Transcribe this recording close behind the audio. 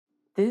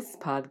This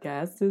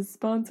podcast is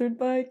sponsored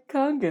by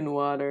Kangen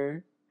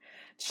Water.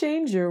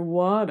 Change your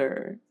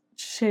water.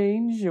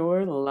 Change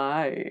your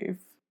life.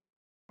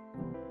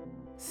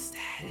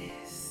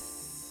 Status.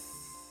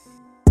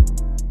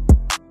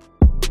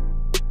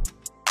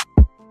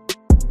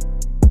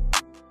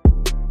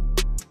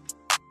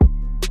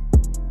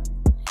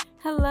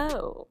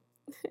 Hello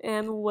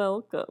and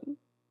welcome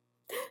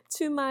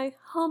to my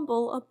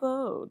humble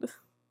abode.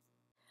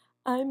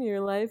 I'm your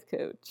life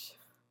coach,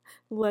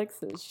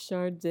 Lexus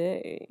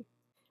Charday.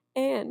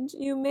 And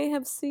you may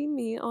have seen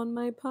me on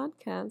my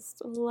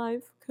podcast,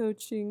 Life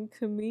Coaching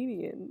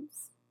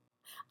Comedians.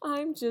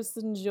 I'm just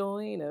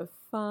enjoying a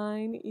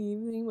fine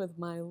evening with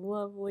my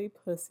lovely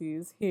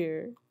pussies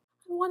here.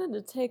 I wanted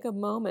to take a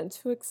moment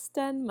to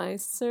extend my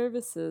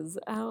services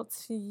out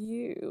to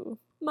you.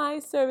 My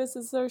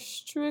services are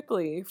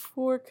strictly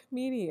for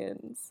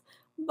comedians,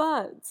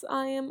 but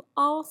I am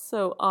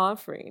also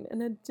offering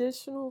an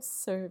additional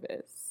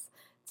service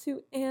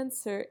to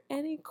answer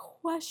any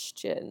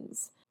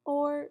questions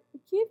or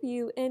give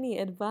you any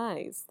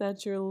advice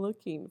that you're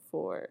looking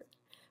for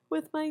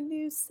with my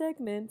new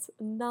segment,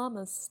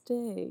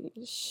 Namaste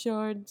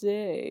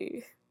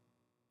Charday.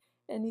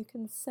 And you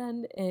can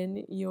send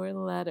in your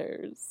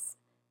letters.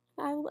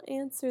 I will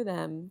answer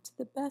them to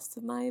the best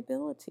of my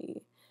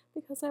ability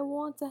because I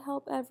want to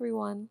help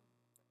everyone,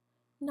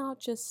 not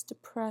just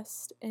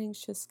depressed,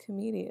 anxious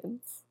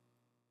comedians.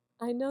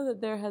 I know that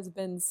there has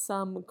been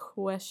some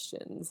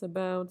questions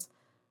about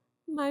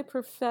my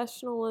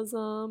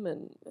professionalism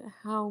and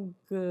how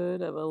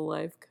good of a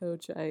life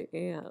coach I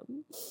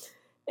am.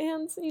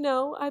 And,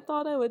 I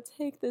thought I would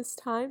take this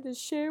time to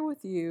share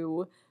with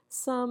you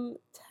some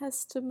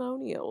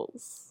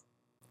testimonials.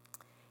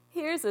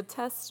 Here's a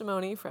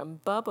testimony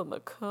from Bubba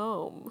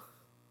McComb.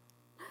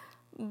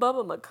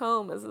 Bubba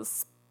McComb is a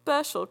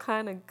special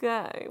kind of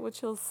guy,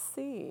 which you'll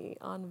see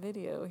on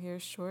video here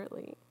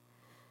shortly.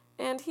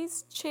 And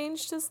he's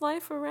changed his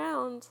life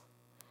around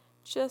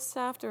just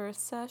after a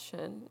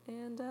session,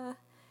 and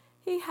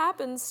he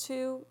happens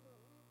to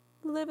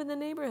live in the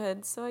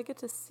neighborhood, so I get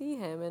to see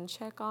him and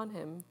check on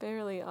him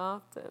fairly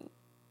often.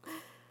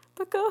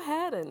 But go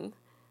ahead and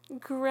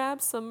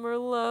grab some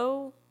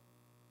Merlot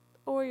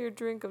or your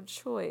drink of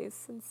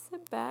choice and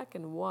sit back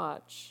and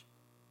watch.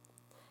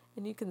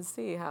 And you can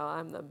see how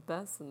I'm the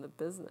best in the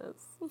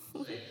business.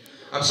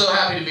 I'm so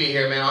happy to be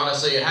here, man.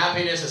 Honestly,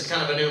 happiness is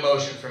kind of a new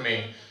emotion for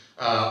me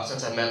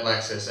since I met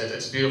Lexus.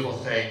 It's a beautiful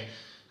thing.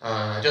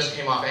 I just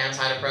came off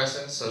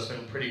antidepressants, so it's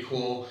been pretty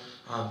cool.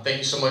 Thank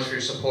you so much for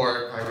your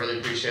support. I really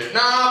appreciate it.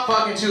 Nah,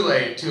 fucking too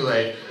late.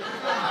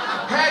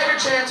 Had your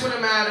chance when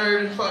it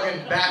mattered.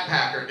 Fucking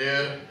backpacker,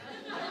 dude.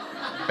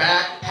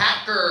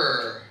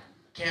 Backpacker.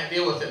 Can't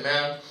deal with it,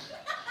 man.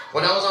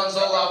 When I was on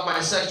Zoloft,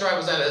 my sex drive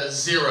was at a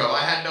 0.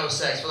 I had no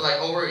sex for like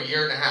over a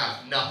year and a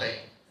half. Nothing.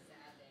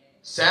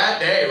 Sad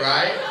day,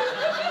 right?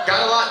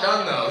 Got a lot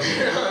done, though.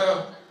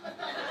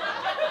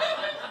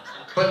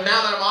 But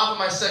now that I'm off and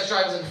my sex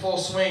drive is in full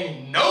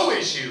swing, no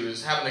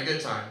issues, having a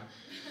good time.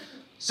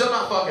 Still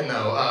not fucking,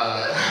 though.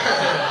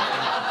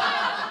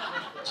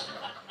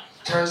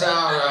 Turns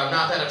out I'm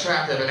not that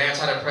attractive, and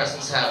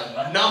antidepressants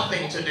have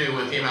nothing to do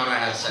with the amount I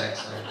had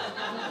sex.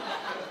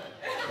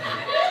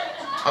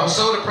 I was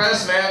so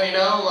depressed, man,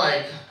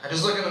 I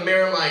just look in the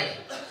mirror and like,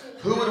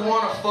 who would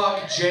want to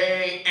fuck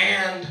Jay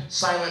and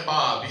Silent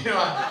Bob?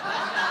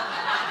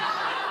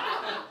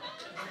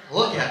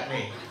 Look at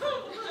me.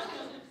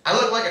 I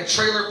look like a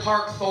trailer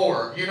park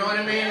Thor, you know what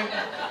I mean?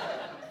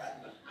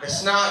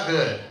 It's not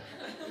good.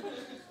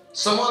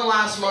 Someone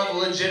last month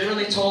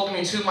legitimately told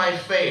me to my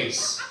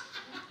face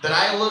that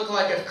I look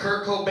like if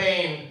Kurt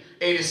Cobain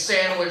ate a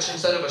sandwich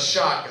instead of a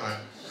shotgun.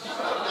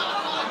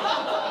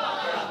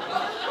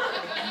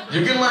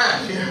 You can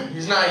laugh.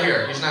 He's not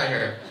here.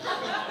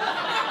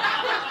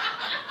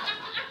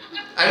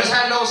 I just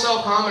had no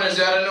self-confidence.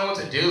 I didn't know what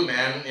to do,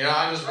 man.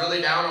 I was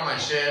really down on my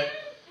shit.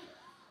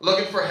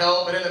 Looking for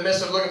help, and in the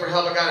midst of looking for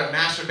help, I got a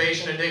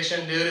masturbation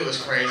addiction, dude. It was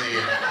crazy.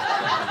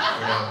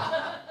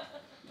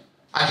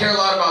 I care a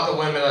lot about the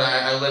women that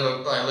I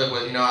live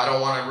with. I don't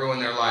want to ruin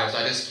their lives.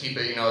 I just keep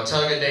it, a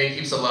tug a day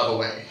keeps the love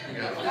away.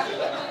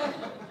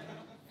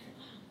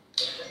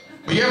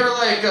 But you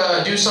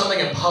ever do something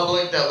in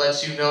public that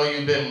lets you know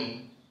you've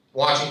been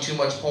watching too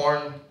much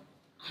porn?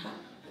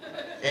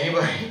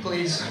 Anybody,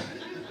 please?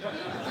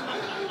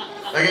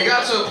 It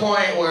got to a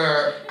point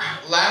where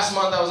last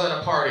month I was at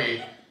a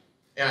party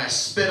and I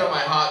spit on my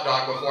hot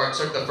dog before I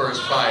took the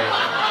first bite.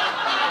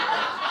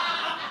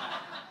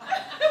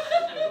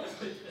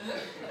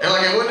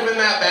 And it wouldn't have been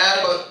that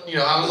bad, but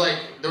I was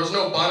there was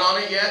no bun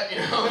on it yet,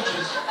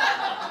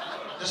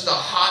 just a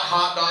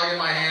hot dog in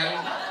my hand.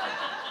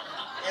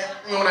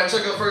 And when I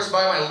took the first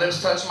bite, my lips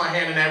touched my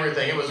hand and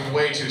everything. It was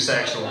way too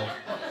sexual. I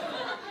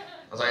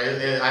was like,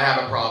 I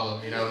have a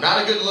problem,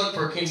 Not a good look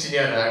for a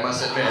quinceañera, I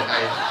must admit.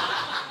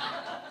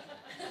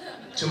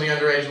 Too many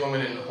underage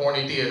women and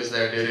horny tias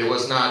there, dude. It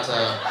was not,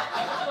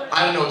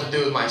 I didn't know what to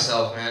do with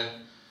myself, man.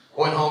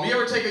 Went home. You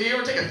ever take a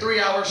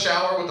 3-hour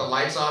shower with the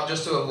lights off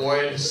just to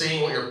avoid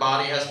seeing what your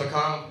body has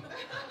become?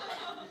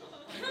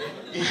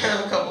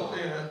 Yeah, a couple,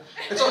 yeah.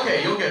 It's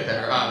okay, you'll get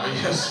there.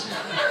 Yes.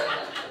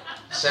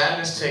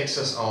 Sadness takes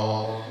us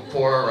all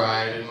for a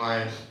ride in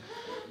life.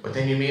 But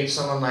then you meet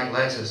someone like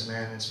Lexus,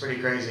 man, it's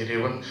pretty crazy,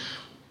 dude.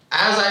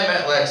 As I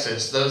met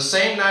Lexus, the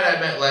same night I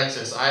met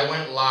Lexus, I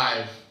went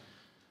live.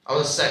 I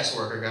was a sex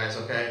worker, guys,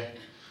 okay?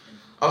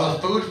 I was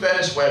a food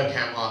fetish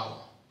webcam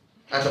model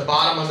at the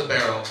bottom of the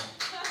barrel.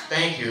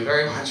 Thank you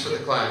very much for the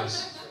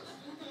class.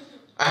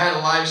 I had a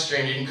live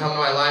stream. You can come to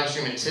my live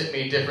stream and tip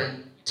me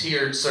different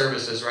tiered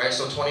services, right?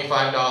 So $25,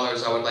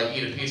 I would like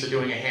eat a pizza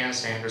doing a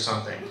handstand or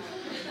something.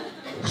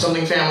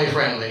 Something family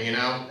friendly, you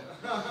know?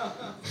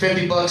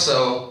 $50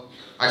 though,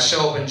 I'd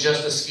show up in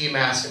just a ski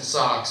mask and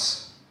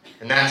socks,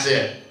 and that's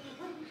it.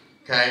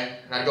 Okay?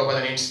 And I'd go by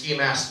the name Ski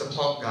Mask the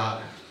Plump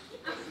God.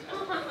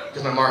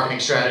 Because my marketing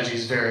strategy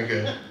is very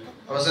good.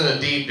 I was in the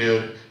deep,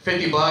 dude.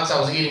 $50, I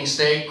was eating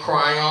steak,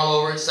 crying all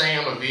over it, saying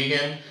I'm a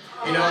vegan.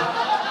 You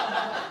know?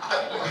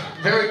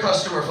 Very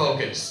customer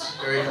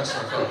focused. Very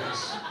customer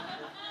focused.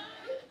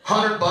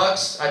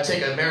 $100, I'd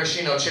take a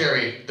maraschino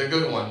cherry, the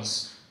good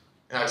ones,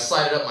 and I'd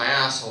slide it up my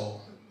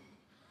asshole.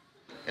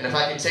 And if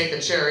I could take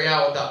the cherry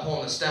out without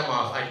pulling the stem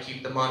off, I'd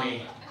keep the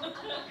money.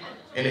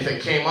 And if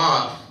it came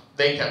off,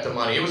 they kept the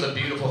money. It was a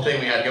beautiful thing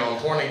we had going.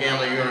 Porn and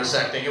gambling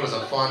intersecting. It was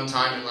a fun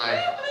time in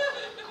life.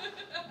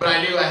 But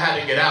I knew I had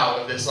to get out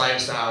of this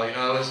lifestyle, you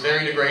know, it was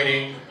very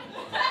degrading.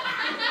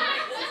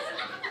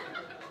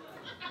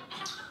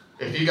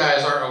 If you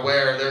guys aren't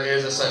aware, there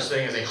is a such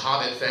thing as a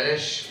hobbit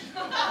fetish.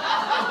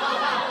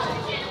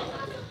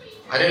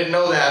 I didn't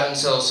know that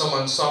until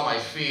someone saw my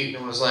feet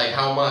and was like,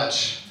 how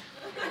much?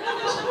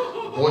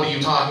 What are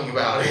you talking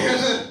about?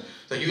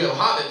 So you have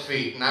hobbit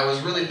feet, and I was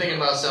really thinking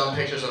about selling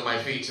pictures of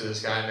my feet to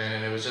this guy, man,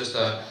 and it was just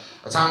a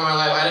time in my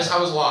life, I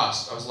was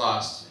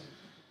lost.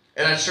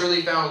 And I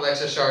truly found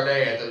Lexus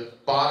Charday at the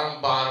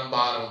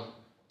bottom,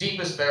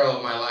 deepest barrel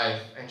of my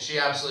life, and she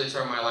absolutely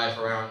turned my life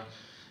around.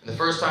 And the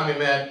first time we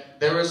met,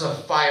 there was a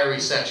fiery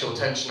sexual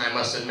tension, I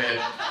must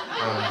admit.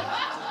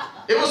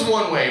 It was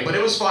one way, but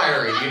it was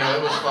fiery, you know,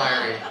 it was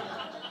fiery.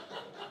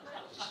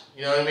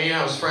 You know what I mean?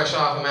 I was fresh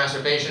off a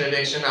masturbation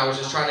addiction, I was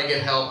just trying to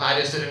get help, I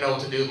just didn't know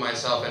what to do with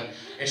myself, and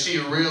she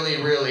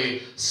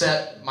really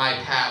set my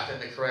path in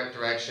the correct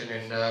direction,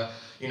 and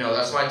you know,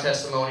 that's my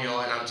testimonial,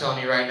 and I'm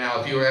telling you right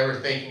now, if you were ever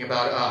thinking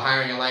about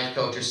hiring a life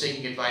coach or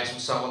seeking advice from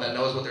someone that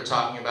knows what they're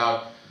talking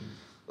about,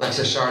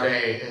 Lexus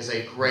Charday is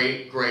a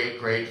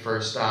great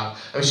first stop.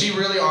 I mean, she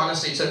really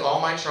honestly took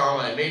all my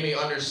trauma and made me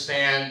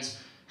understand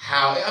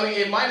how, I mean,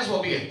 it might as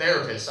well be a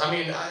therapist. I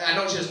mean, I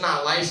know she's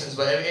not licensed,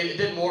 but it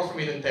did more for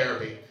me than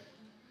therapy.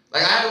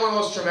 Like, I had one of the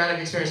most traumatic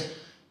experiences.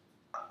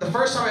 The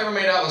first time I ever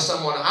made out with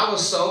someone, I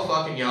was so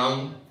fucking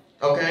young,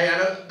 okay? I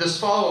know, just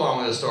follow along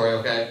with the story,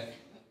 okay?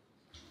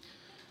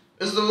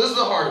 This is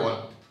the hard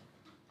one.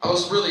 I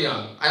was really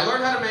young. I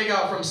learned how to make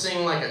out from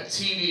seeing like a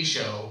TV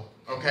show,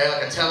 okay?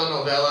 Like a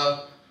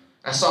telenovela.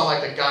 I saw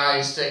like the guy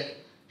stick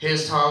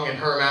his tongue in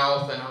her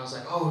mouth, and I was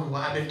like, oh,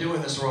 well, I've been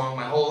doing this wrong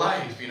my whole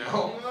life, you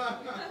know?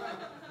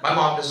 My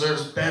mom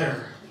deserves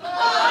better.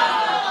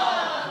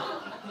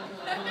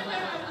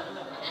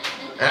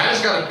 And I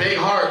just got a big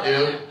heart,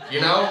 dude,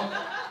 you know?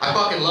 I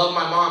fucking love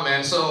my mom,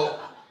 man, so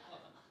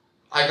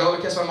I go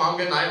to kiss my mom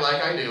goodnight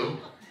like I do.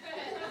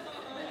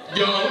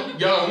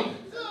 Young.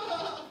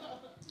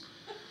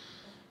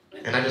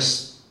 And I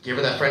just give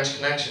her that French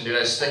connection, dude. I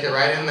just stick it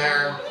right in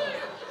there.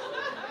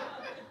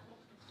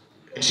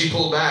 And she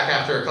pulled back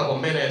after a couple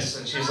minutes,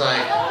 and she's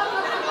like,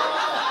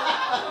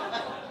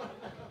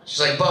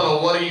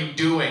 Bubba, what are you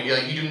doing? You're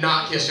like, you do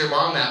not kiss your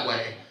mom that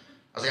way.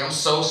 I was like, I'm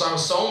so sorry. I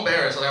was so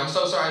embarrassed. Like, I'm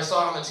so sorry. I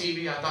saw it on the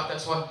TV. I thought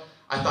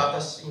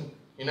that's,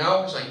 you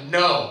know? She's like,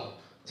 no.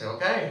 I said,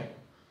 okay.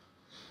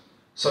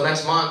 So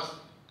next month,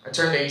 I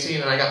turned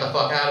 18 and I got the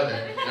fuck out of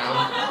there, you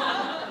know?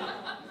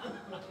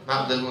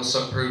 Not living with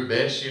some prude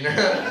bitch, you know?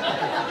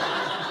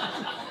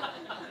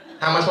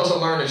 How am I supposed to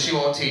learn if she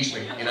won't teach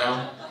me, you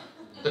know?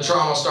 The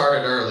trauma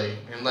started early,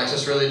 and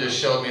Lexus really just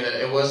showed me that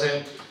it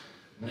wasn't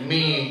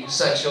me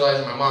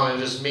sexualizing my mom, it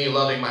was just me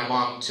loving my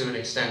mom to an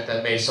extent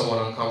that made someone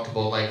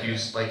uncomfortable like you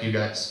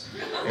guys.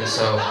 And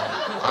so,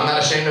 I'm not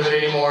ashamed of it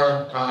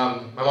anymore.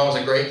 My mom was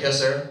a great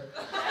kisser.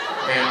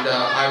 And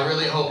I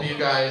really hope you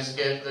guys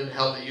get the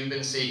help that you've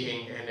been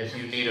seeking. And if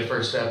you need a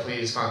first step,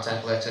 please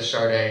contact Lexus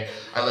Charday.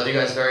 I love you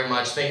guys very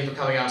much. Thank you for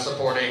coming out and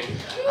supporting.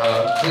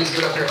 Please give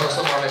it up for your host,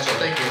 Lamar Mitchell.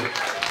 Thank you.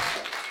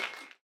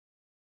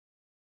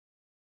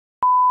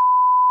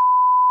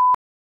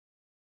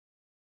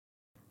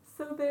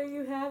 So there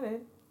you have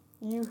it.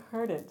 You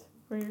heard it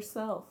for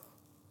yourself.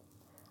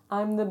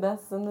 I'm the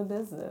best in the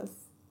business.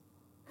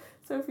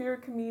 So if you're a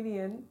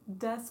comedian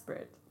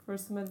desperate for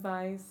some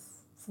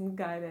advice, some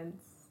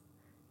guidance,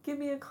 give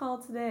me a call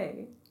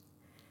today.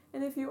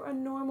 And if you're a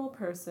normal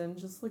person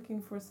just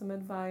looking for some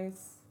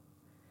advice,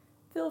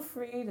 feel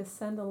free to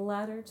send a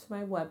letter to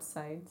my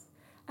website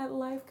at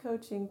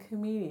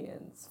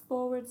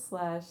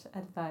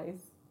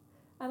lifecoachingcomedians.com/advice,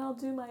 and I'll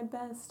do my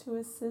best to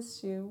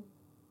assist you.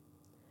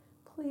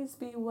 Please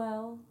be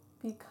well,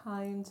 be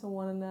kind to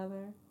one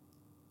another.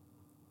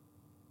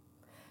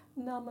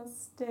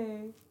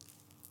 Namaste.